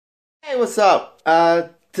Hey, what's up?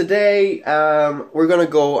 Today, we're gonna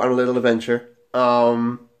go on a little adventure.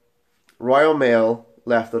 Royal Mail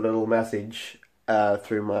left a little message,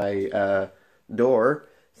 through my, door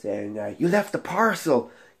saying, you left the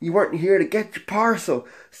parcel. You weren't here to get your parcel,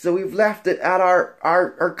 so we've left it at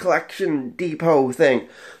our collection depot thing.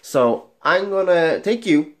 So, I'm gonna take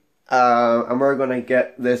you, and we're gonna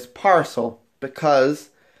get this parcel, because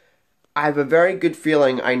I have a very good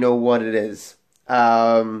feeling I know what it is.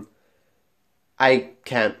 I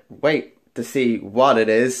can't wait to see what it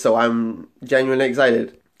is, so I'm genuinely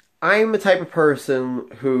excited. I'm the type of person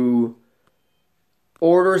who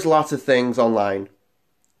orders lots of things online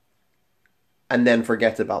and then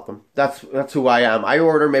forgets about them. That's who I am. I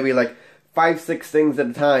order maybe like 5-6 things at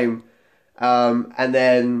a time, and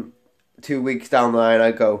then 2 weeks down the line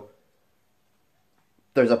I go,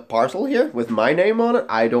 there's a parcel here with my name on it.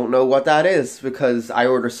 I don't know what that is, because I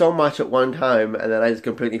order so much at one time and then I just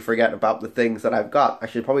completely forget about the things that I've got. I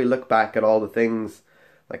should probably look back at all the things,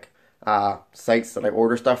 like sites that I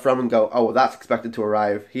order stuff from, and go, oh, that's expected to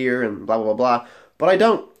arrive here and blah, blah, blah, blah. But I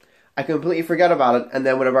don't. I completely forget about it, and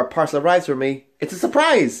then whenever a parcel arrives for me, it's a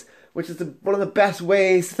surprise, which is one of the best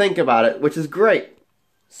ways to think about it, which is great.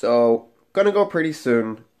 So, gonna go pretty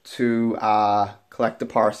soon to collect the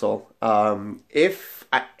parcel.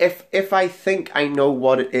 If I think I know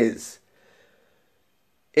what it is,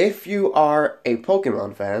 if you are a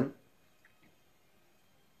Pokemon fan,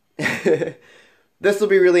 this will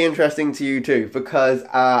be really interesting to you too, because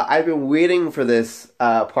I've been waiting for this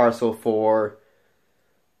parcel for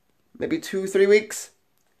maybe 2-3 weeks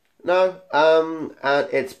now, and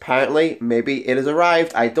it's apparently, maybe it has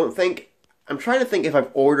arrived. I'm trying to think if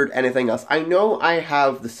I've ordered anything else. I know I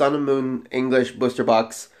have the Sun and Moon English booster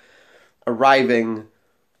box arriving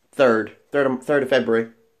 3rd of February.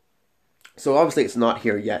 So obviously it's not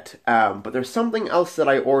here yet. But there's something else that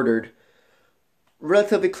I ordered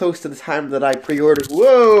relatively close to the time that I pre-ordered.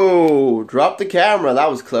 Whoa! Dropped the camera. That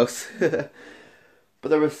was close. But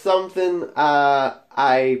there was something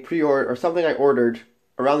I pre-ordered, or something I ordered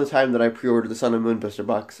around the time that I pre-ordered the Sun and Moon booster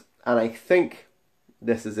box. And I think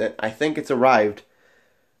this is it. I think it's arrived.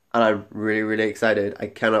 And I'm really, really excited. I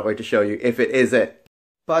cannot wait to show you if it is it.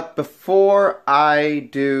 But before I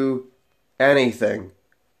do anything,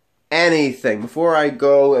 before I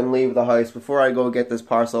go and leave the house, before I go get this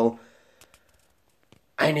parcel,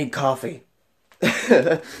 I need coffee.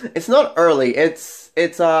 It's not early. It's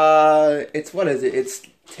what is it? It's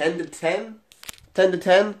 10 to 10? 10 to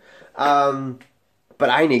 10? But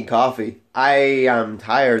I need coffee. I am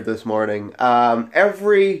tired this morning.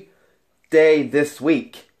 Every day this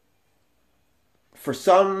week, for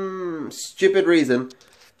some stupid reason,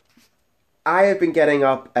 I have been getting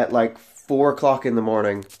up at like 4 o'clock in the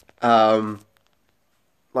morning.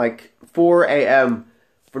 Like 4 a.m.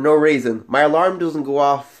 for no reason. My alarm doesn't go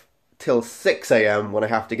off till 6 a.m. when I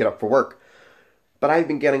have to get up for work. But I've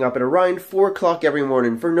been getting up at around 4 o'clock every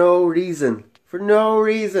morning for no reason. For no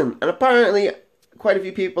reason. And apparently quite a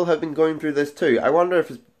few people have been going through this too. I wonder if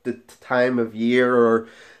it's the time of year, or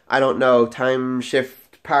I don't know, time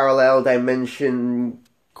shift, parallel dimension,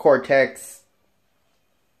 cortex,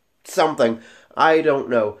 something. I don't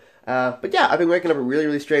know. But yeah, I've been waking up at really,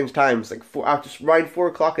 really strange times. Like just around 4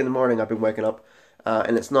 o'clock in the morning I've been waking up.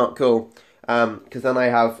 And it's not cool. Because then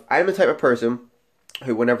I'm the type of person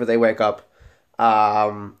who, whenever they wake up,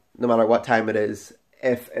 no matter what time it is,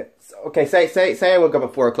 if it's okay, say I woke up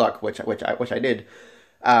at 4 o'clock, which I did,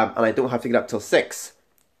 and I don't have to get up till 6,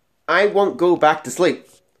 I won't go back to sleep.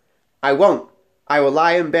 I won't. I will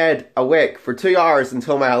lie in bed awake for 2 hours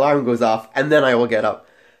until my alarm goes off, and then I will get up.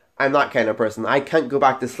 I'm that kind of person. I can't go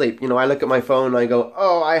back to sleep. You know, I look at my phone and I go,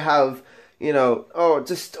 oh, I have,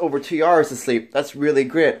 just over 2 hours to sleep. That's really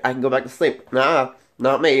great. I can go back to sleep. Nah,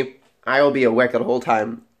 not me. I will be awake the whole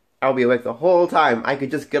time. I'll be awake the whole time. I could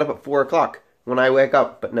just get up at 4 o'clock when I wake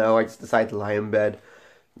up, but no, I just decide to lie in bed.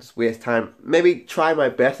 Just waste time. Maybe try my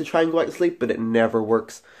best to try and go back to sleep, but it never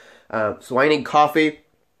works. So I need coffee,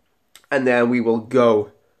 and then we will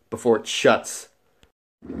go before it shuts.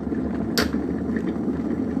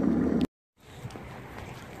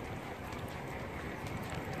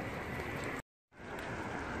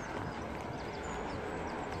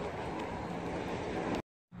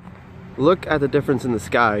 Look at the difference in the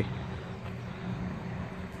sky.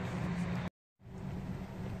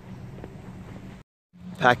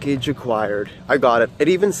 Package acquired. I got it. It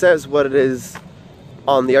even says what it is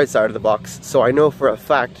on the outside of the box, so I know for a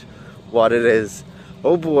fact what it is.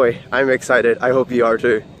 Oh boy, I'm excited. I hope you are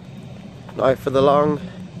too. Now for the long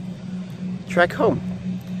trek home.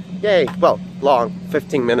 Yay! Well, long,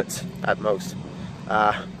 15 minutes at most.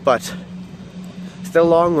 But still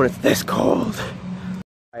long when it's this cold.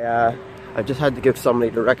 I just had to give somebody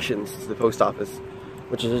directions to the post office,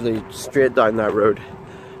 which is usually straight down that road.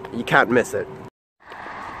 You can't miss it.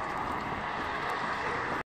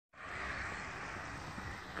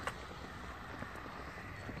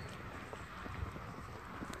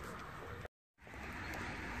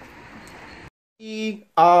 We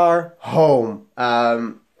are home.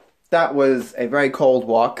 That was a very cold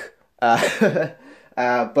walk, but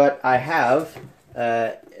I have,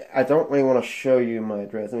 I don't really want to show you my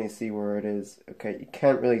address. Let me see where it is. Okay, you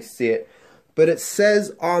can't really see it, but it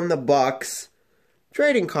says on the box,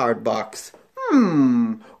 trading card box.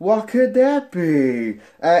 What could that be?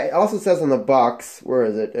 It also says on the box, where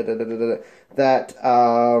is it? That,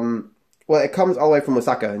 well, it comes all the way from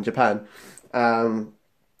Osaka in Japan.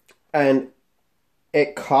 And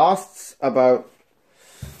it costs about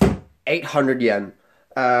 800 yen,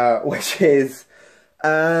 which is,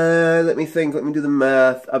 let me think, let me do the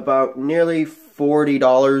math, about nearly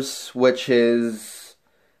 $40, which is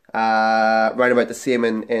right about the same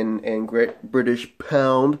in Great British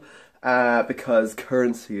Pound, because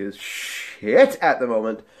currency is shit at the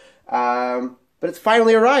moment. But it's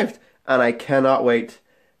finally arrived, and I cannot wait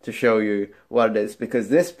to show you what it is, because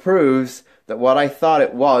this proves that what I thought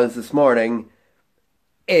it was this morning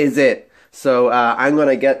is it. So I'm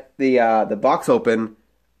gonna get the box open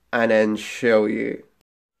and then show you.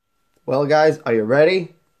 Well, guys, are you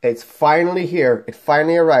ready? It's finally here. It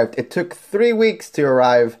finally arrived. It took 3 weeks to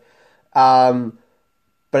arrive, but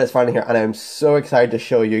it's finally here, and I'm so excited to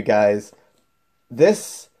show you guys.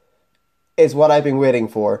 This is what I've been waiting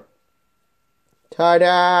for.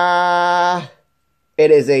 Ta-da!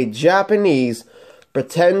 It is a Japanese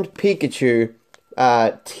Pretend Pikachu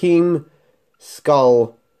Team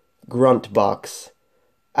Skull Grunt box.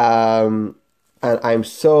 And I'm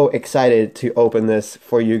so excited to open this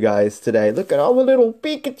for you guys today. Look at all the little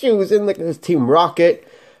Pikachus, and look at this Team Rocket.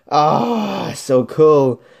 Ah, so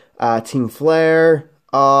cool. Team Flare.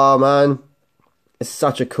 Oh man, it's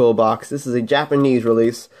such a cool box. This is a Japanese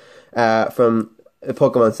release from the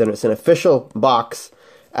Pokemon Center. It's an official box.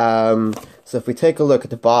 So if we take a look at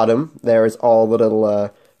the bottom, there's all the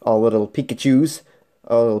little Pikachus.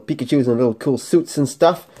 All little Pikachus and little cool suits and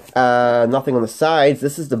stuff. Nothing on the sides.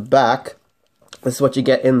 This is the back. This is what you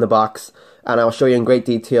get in the box, and I'll show you in great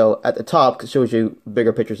detail at the top, because it shows you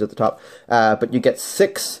bigger pictures at the top. But you get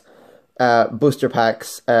 6 booster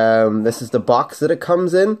packs. This is the box that it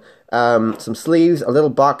comes in. Some sleeves, a little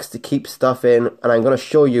box to keep stuff in, and I'm going to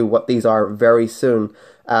show you what these are very soon.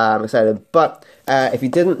 I'm excited. But if you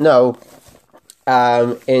didn't know,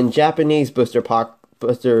 in Japanese booster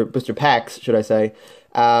packs, should I say,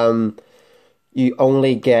 you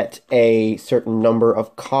only get a certain number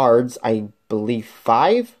of cards. I believe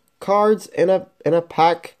 5 cards in a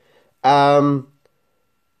pack. But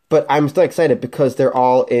I'm still excited because they're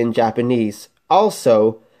all in Japanese.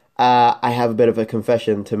 Also, I have a bit of a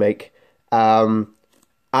confession to make. I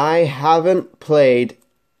haven't played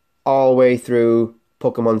all the way through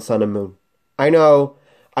Pokemon Sun and Moon. I know,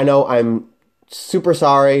 I'm super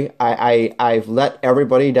sorry. I've let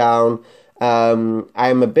everybody down. I'm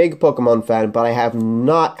a big Pokemon fan, but I have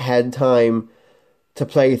not had time to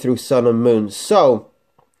play through Sun and Moon. So,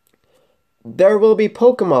 there will be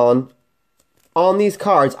Pokemon on these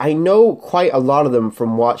cards. I know quite a lot of them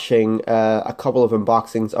from watching a couple of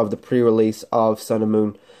unboxings of the pre-release of Sun and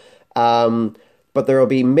Moon. But there will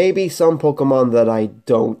be maybe some Pokemon that I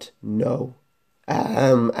don't know.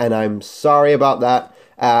 And I'm sorry about that.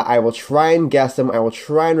 I will try and guess them. I will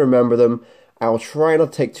try and remember them. I will try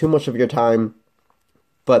not to take too much of your time.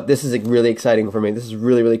 But this is really exciting for me. This is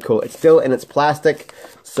really, really cool. It's still in its plastic.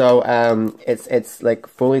 So it's like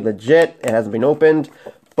fully legit. It hasn't been opened.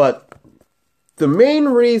 But the main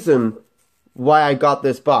reason why I got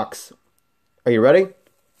this box, are you ready?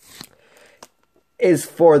 Is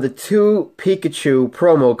for the 2 Pikachu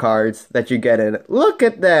promo cards that you get in it. Look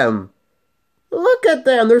at them! Look at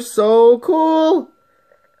them! They're so cool!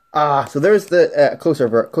 So there's the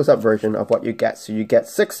close-up version of what you get. So you get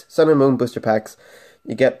 6 Sun and Moon booster packs.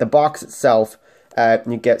 You get the box itself.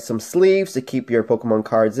 You get some sleeves to keep your Pokemon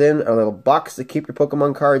cards in. A little box to keep your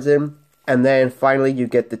Pokemon cards in. And then finally you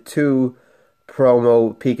get the 2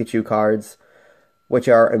 promo Pikachu cards, which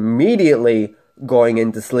are immediately going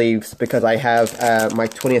into sleeves, because I have my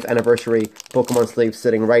 20th anniversary Pokemon sleeves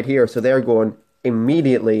sitting right here. So they're going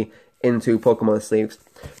immediately into Pokemon sleeves.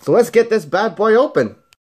 So let's get this bad boy open.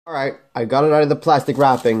 Alright, I got it out of the plastic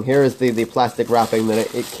wrapping. Here is the plastic wrapping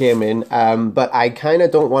that it came in. But I kind of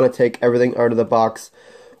don't want to take everything out of the box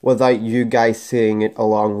without you guys seeing it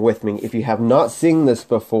along with me. If you have not seen this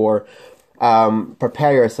before,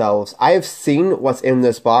 prepare yourselves. I have seen what's in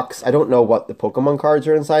this box. I don't know what the Pokemon cards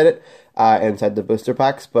are inside it, inside the booster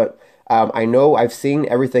packs, but I know I've seen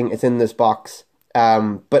everything is in this box.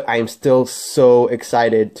 But I'm still so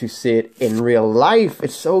excited to see it in real life.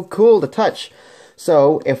 It's so cool to touch.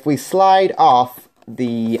 So if we slide off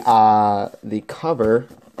the cover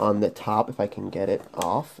on the top, if I can get it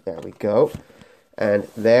off, there we go. And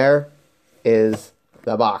there is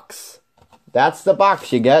the box. That's the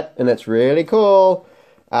box you get, and it's really cool.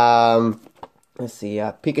 Let's see,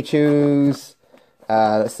 Pikachu's.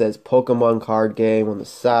 That says Pokemon card game on the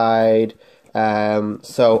side.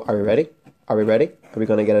 So are we ready? Are we ready? Are we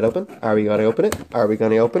going to get it open? Are we going to open it? Are we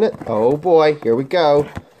going to open it? Oh boy, here we go.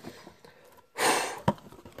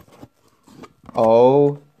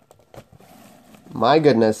 Oh my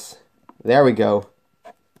goodness. There we go.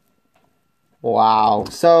 Wow.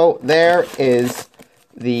 So there is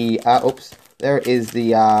the there is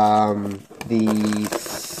the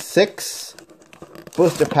 6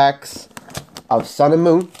 booster packs of Sun and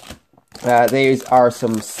Moon. These are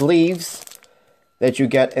some sleeves that you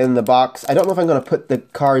get in the box. I don't know if I'm going to put the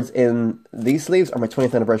cards in these sleeves or my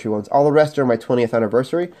 20th anniversary ones. All the rest are my 20th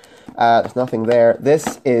anniversary. There's nothing there.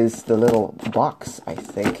 This is the little box I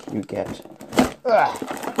think you get.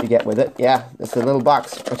 You get with it. Yeah, it's a little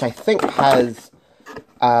box which I think has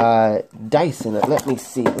dice in it. Let me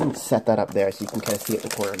see. Let me set that up there so you can kind of see it in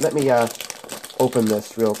the corner. Let me open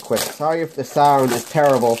this real quick. Sorry if the sound is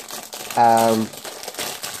terrible.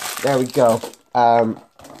 There we go.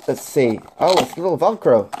 Let's see. Oh, it's a little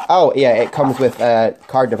Velcro. Oh, yeah, it comes with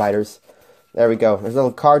card dividers. There we go. There's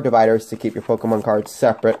little card dividers to keep your Pokemon cards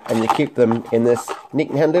separate, and you keep them in this neat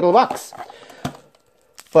and handy little box.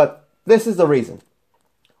 But this is the reason.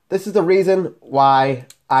 This is the reason why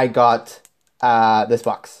I got this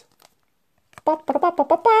box. Look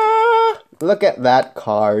at that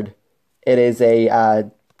card. It is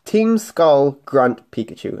a Team Skull Grunt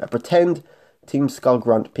Pikachu. A pretend Team Skull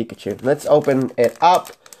Grunt Pikachu. Let's open it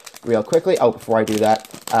up real quickly. Oh, before I do that,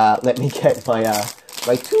 let me get my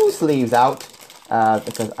my 2 sleeves out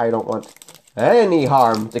because I don't want any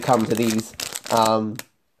harm to come to these.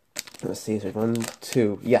 Let's see, there's 1,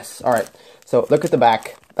 2. Yes, all right. So look at the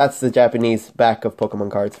back. That's the Japanese back of Pokemon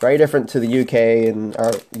cards. Very different to the UK and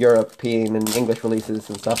or European and English releases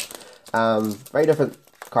and stuff. Very different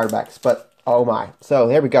card backs, but oh my. So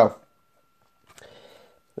here we go.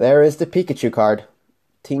 There is the Pikachu card.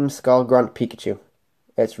 Team Skull Grunt Pikachu.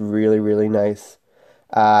 It's really, really nice.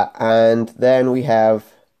 And then we have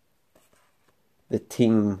the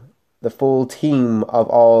team. The full team of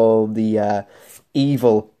all the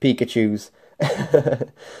evil Pikachus.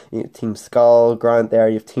 You have Team Skull Grunt there.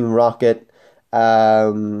 You have Team Rocket. You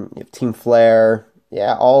have Team Flare.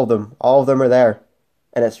 Yeah, all of them. All of them are there.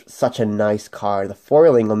 And it's such a nice card. The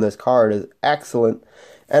foiling on this card is excellent.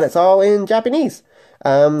 And it's all in Japanese.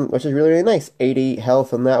 Which is really, really nice. 80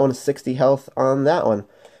 health on that one, 60 health on that one.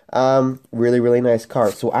 Really, really nice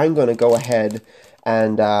card. So I'm going to go ahead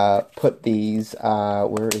and put these,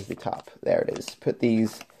 where is the top? There it is. Put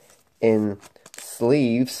these in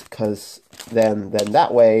sleeves, because then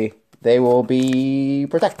that way they will be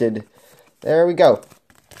protected. There we go.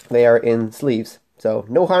 They are in sleeves. So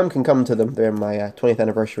no harm can come to them. They're in my 20th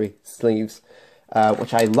anniversary sleeves.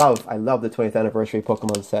 Which I love. I love the 20th anniversary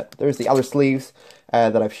Pokemon set. There's the other sleeves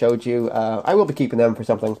that I've showed you. I will be keeping them for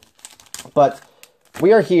something. But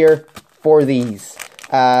we are here for these.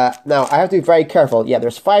 Now, I have to be very careful. Yeah,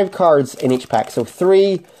 there's 5 cards in each pack. So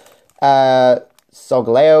 3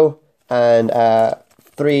 Solgaleo and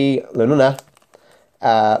 3 Lununa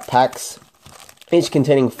packs. Each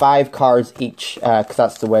containing 5 cards each. Because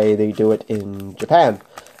that's the way they do it in Japan.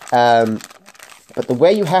 But the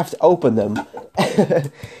way you have to open them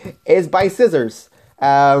is by scissors,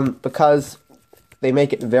 because they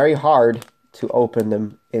make it very hard to open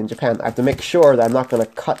them in Japan. I have to make sure that I'm not going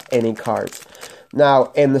to cut any cards.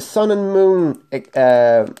 Now, in the Sun and Moon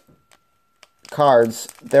cards,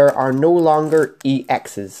 there are no longer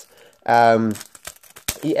EXs.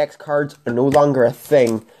 EX cards are no longer a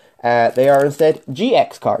thing. They are instead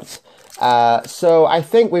GX cards. So I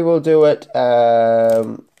think we will do it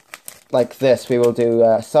like this. We will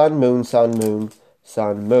do Sun, Moon, Sun, Moon,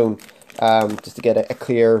 Sun, Moon, just to get a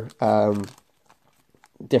clear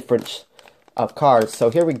difference of cards. So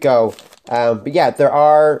here we go. But yeah, there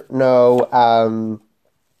are no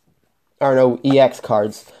EX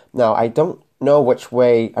cards. Now, I don't know which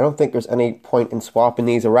way. I don't think there's any point in swapping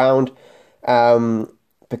these around,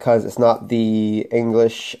 because it's not the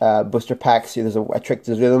English booster packs. There's a trick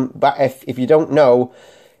to do them. But if you don't know,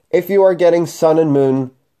 if you are getting Sun and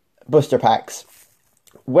Moon booster packs,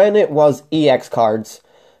 when it was EX cards,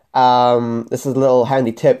 This is a little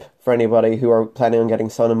handy tip for anybody who are planning on getting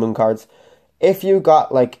Sun and Moon cards. If you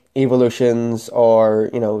got like evolutions or,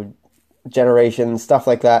 you know, generations, stuff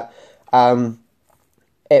like that,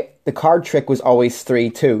 the card trick was always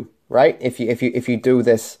 3-2, right? If you do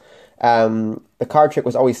this, the card trick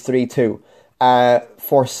was always 3-2.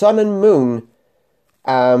 For Sun and Moon,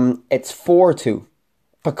 it's 4-2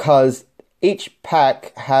 because each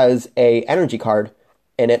pack has a energy card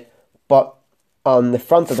in it, but on the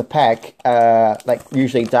front of the pack, like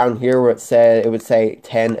usually down here where it would say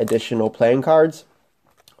 10 additional playing cards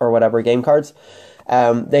or whatever game cards,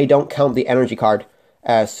 they don't count the energy card.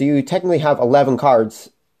 So you technically have 11 cards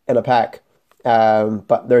in a pack,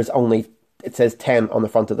 but there's only, it says 10 on the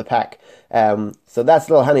front of the pack. So that's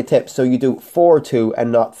a little handy tip. So you do 4-2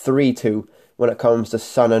 and not 3-2 when it comes to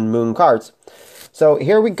Sun and Moon cards. So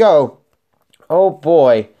here we go. Oh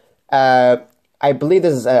boy. I believe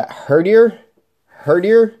this is a Herdier,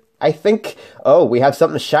 I think. Oh, we have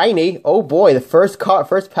something shiny. Oh boy, the first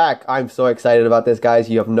pack. I'm so excited about this, guys.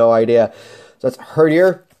 You have no idea. So it's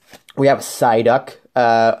Herdier. We have a Psyduck.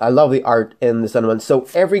 I love the art in the Sun and Moon. So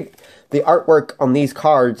the artwork on these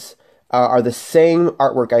cards are the same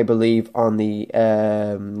artwork, I believe, on the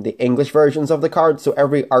English versions of the cards. So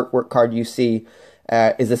every artwork card you see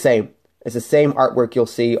is the same. It's the same artwork you'll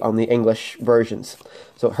see on the English versions.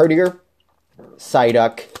 So Herdier,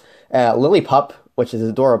 Psyduck, Lillipup, which is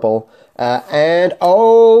adorable, and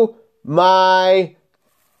oh my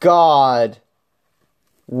god,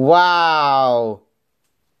 wow,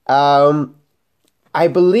 I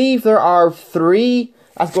believe there are 3,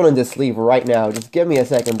 let's go into this sleeve right now, just give me a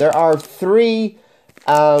second, there are 3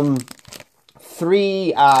 kind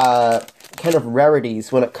of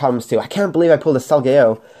rarities when it comes to, I can't believe I pulled a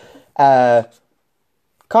Salgeo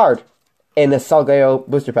card in a Salgeo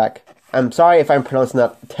booster pack. I'm sorry if I'm pronouncing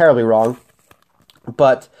that terribly wrong,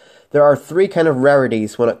 but there are 3 kind of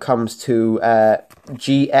rarities when it comes to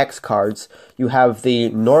GX cards. You have the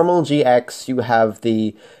normal GX, you have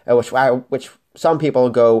the, which some people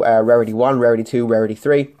go Rarity 1, Rarity 2, Rarity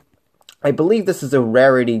 3. I believe this is a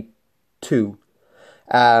Rarity 2.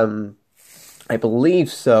 I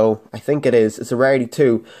believe so. I think it is. It's a Rarity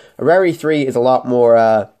 2. A Rarity 3 is a lot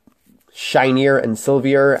more shinier and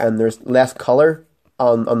silvier, and there's less color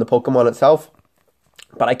on the Pokemon itself.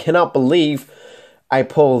 But I cannot believe I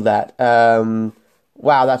pulled that.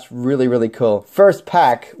 Wow, that's really, really cool. First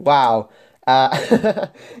pack, wow. Can't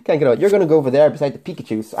get out. You're going to go over there beside the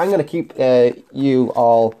Pikachu. So I'm going to keep you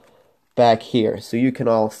all back here so you can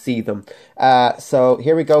all see them. So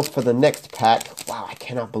here we go for the next pack. Wow, I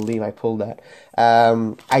cannot believe I pulled that.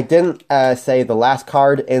 I didn't say the last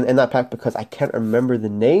card in that pack because I can't remember the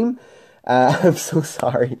name. I'm so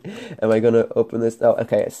sorry. Am I going to open this? Oh,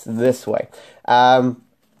 okay, it's this way.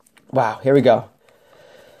 Wow, here we go.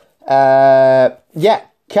 Yeah,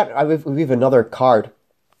 we have another card.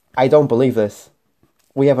 I don't believe this.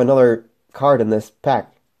 We have another card in this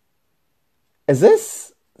pack. Is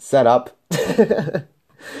this set up?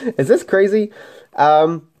 Is this crazy?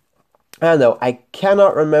 I don't know. I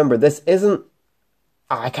cannot remember. This isn't...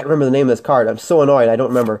 I can't remember the name of this card. I'm so annoyed. I don't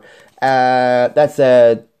remember. That's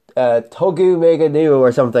a Togu Mega Neo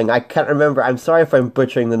or something. I can't remember. I'm sorry if I'm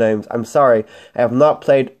butchering the names. I'm sorry. I have not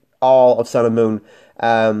played all of Sun and Moon.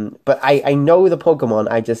 But I know the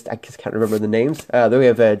Pokemon. I just can't remember the names. There we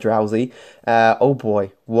have Drowsy. Oh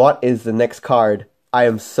boy. What is the next card? I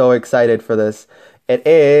am so excited for this. It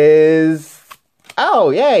is...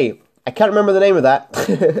 Oh, yay! I can't remember the name of that.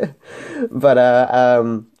 But,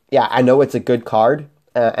 yeah, I know it's a good card.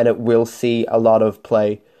 And it will see a lot of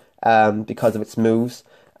play because of its moves.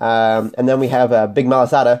 And then we have Big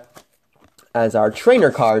Malasada as our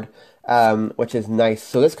trainer card, which is nice.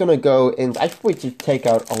 So that's going to go in... I think we should take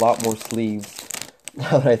out a lot more sleeves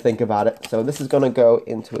now that I think about it. So this is going to go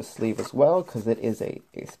into a sleeve as well because it is a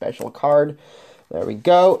special card. There we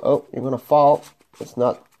go. Oh, you're going to fall. Let's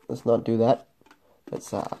not do that.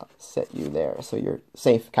 Let's set you there so you're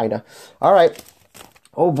safe, kind of. All right.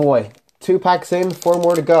 Oh, boy. 2 packs in, 4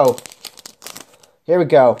 more to go. Here we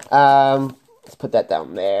go. Let's put that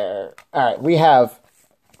down there. All right, we have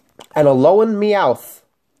an Alolan Meowth.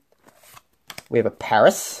 We have a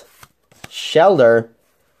Paris, Shelder,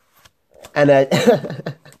 and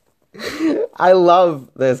a... I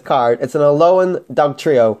love this card. It's an Alolan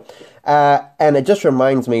Dugtrio. And it just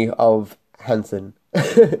reminds me of Hansen.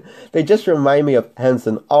 They just remind me of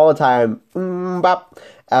Hansen all the time.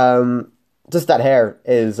 Just that hair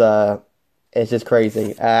is just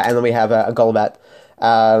crazy. And then we have a Golbat,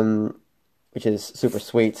 which is super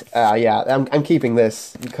sweet. Yeah, I'm keeping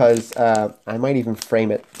this because I might even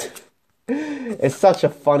frame it. It's such a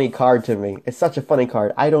funny card to me. It's such a funny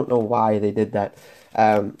card. I don't know why they did that.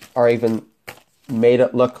 Or even made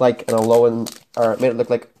it look like an Alolan, or made it look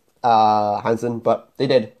like Hansen, but they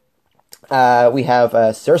did. We have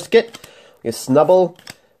Surskit, we have Snubble,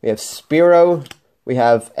 we have Spearow, we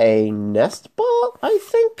have a Nest Ball, I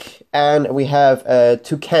think, and we have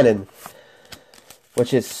Toucanon,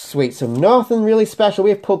 which is sweet. So nothing really special.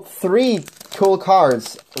 We have pulled 3 cool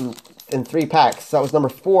cards in 3 packs. So that was number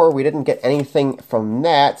 4. We didn't get anything from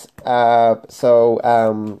that. Let's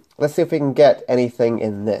see if we can get anything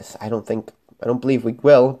in this. I don't believe we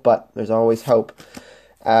will, but there's always hope.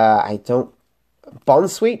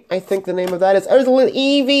 Bonsweet, I think the name of that is. There's a little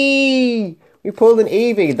Eevee! We pulled an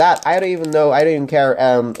Eevee. That, I don't even know. I don't even care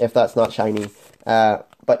if that's not shiny.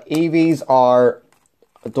 But Eevees are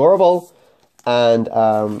adorable. And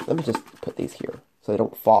let me just put these here so they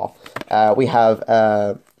don't fall. We have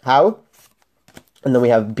How. And then we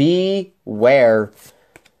have Beware,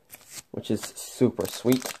 which is super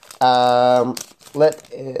sweet.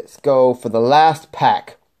 Let's go for the last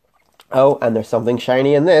pack. Oh, and there's something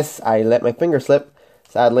shiny in this. I let my finger slip,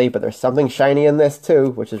 sadly, but there's something shiny in this too,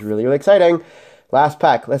 which is really, really exciting. Last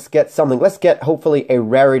pack. Let's get something. Let's get, hopefully, a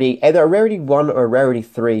rarity, either a rarity 1 or a rarity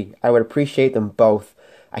 3. I would appreciate them both.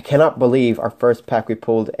 I cannot believe our first pack we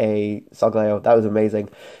pulled a Solgaleo. That was amazing.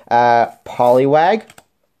 Poliwag.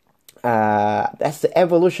 That's the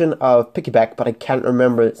evolution of Pikibek, but I can't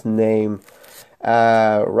remember its name.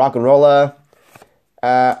 Rock'n'Rolla.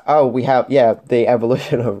 We have, the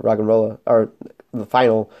evolution of Rock'n'Rolla, or the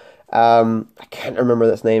final. I can't remember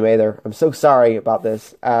this name either. I'm so sorry about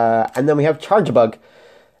this. And then we have Charjabug,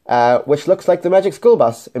 which looks like the Magic School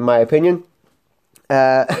Bus, in my opinion.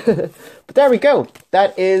 But there we go.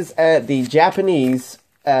 That is the Japanese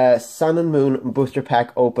Sun and Moon booster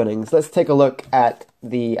pack openings. Let's take a look at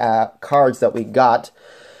the cards that we got.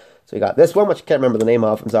 So we got this one, which I can't remember the name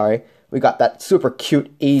of. I'm sorry. We got that super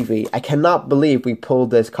cute Eevee. I cannot believe we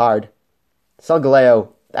pulled this card. Solgaleo.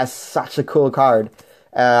 That's such a cool card.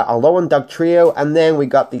 Alolan Dugtrio. And then we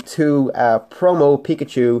got the 2 promo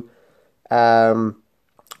Pikachu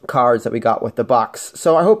cards that we got with the box.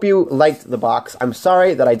 So I hope you liked the box. I'm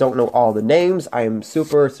sorry that I don't know all the names. I am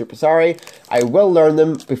super, super sorry. I will learn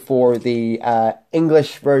them before the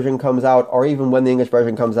English version comes out, or even when the English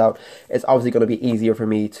version comes out. It's obviously going to be easier for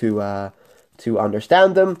me to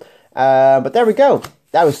understand them. But there we go.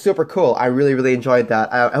 That was super cool. I really, really enjoyed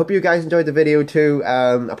that. I hope you guys enjoyed the video too.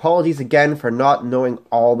 Apologies again for not knowing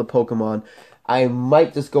all the Pokemon. I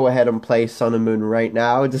might just go ahead and play Sun and Moon right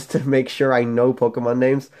now just to make sure I know Pokemon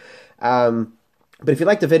names. But if you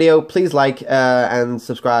liked the video, please like and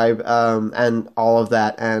subscribe and all of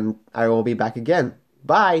that. And I will be back again.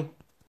 Bye!